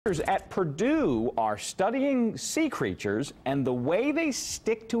At Purdue are studying sea creatures and the way they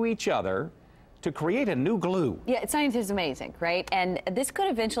stick to each other to create a new glue. Yeah, science is amazing, right? And this could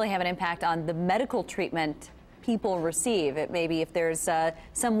eventually have an impact on the medical treatment people receive. It maybe if there's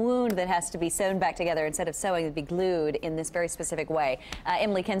some wound that has to be sewn back together, instead of sewing, it'd be glued in this very specific way.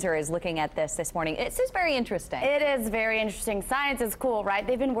 Emily Kinzer is looking at this morning. This is very interesting. It is very interesting. Science is cool, right?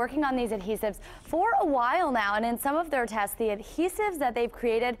 They've been working on these adhesives for a while now, and in some of their tests, the adhesives that they've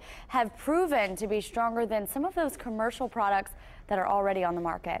created have proven to be stronger than some of those commercial products that are already on the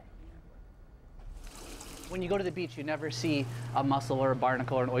market. When you go to the beach, you never see a mussel or a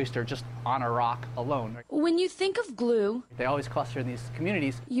barnacle or an oyster just on a rock alone. When you think of glue, They always cluster in these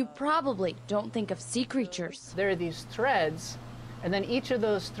communities. you probably don't think of sea creatures. There are these threads, and then each of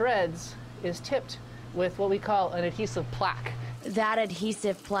those threads is tipped with what we call an adhesive plaque. That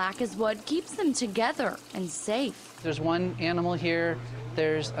adhesive plaque is what keeps them together and safe. There's one animal here,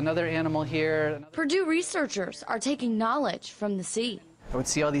 there's another animal here. Purdue researchers are taking knowledge from the sea. I would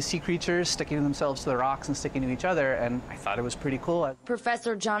see all these sea creatures sticking themselves to the rocks and sticking to each other, and I thought it was pretty cool.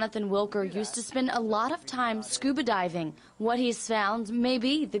 Professor Jonathan Wilker used to spend a lot of time scuba diving. What he's found may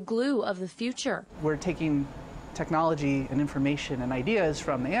be the glue of the future. We're taking technology and information and ideas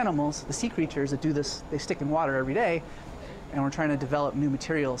from the animals, the sea creatures that do this, they stick in water every day, and we're trying to develop new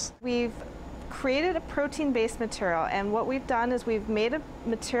materials. We've created a protein-based material, and what we've done is we've made a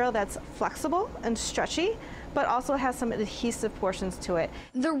material that's flexible and stretchy, but also has some adhesive portions to it.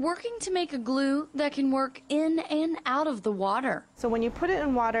 They're working to make a glue that can work in and out of the water. So when you put it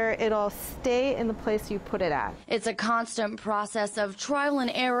in water, it'll stay in the place you put it at. It's a constant process of trial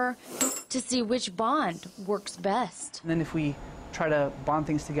and error to see which bond works best. And then if we try to bond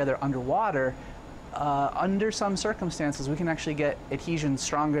things together underwater, under some circumstances, we can actually get adhesion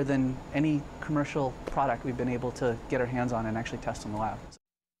stronger than any commercial product we've been able to get our hands on and actually test in the lab.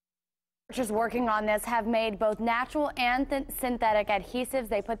 Researchers working on this have made both natural and synthetic adhesives.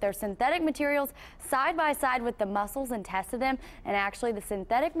 They put their synthetic materials side by side with the mussels and tested them, and actually the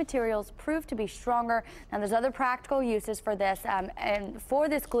synthetic materials proved to be stronger. Now there's other practical uses for this, and for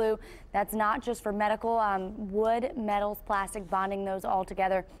this glue that's not just for medical, wood, metals, plastic, bonding those all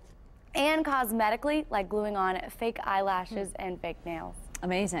together, and cosmetically, like gluing on fake eyelashes and fake nails.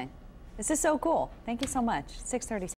 Amazing. This is so cool. Thank you so much. 6:30.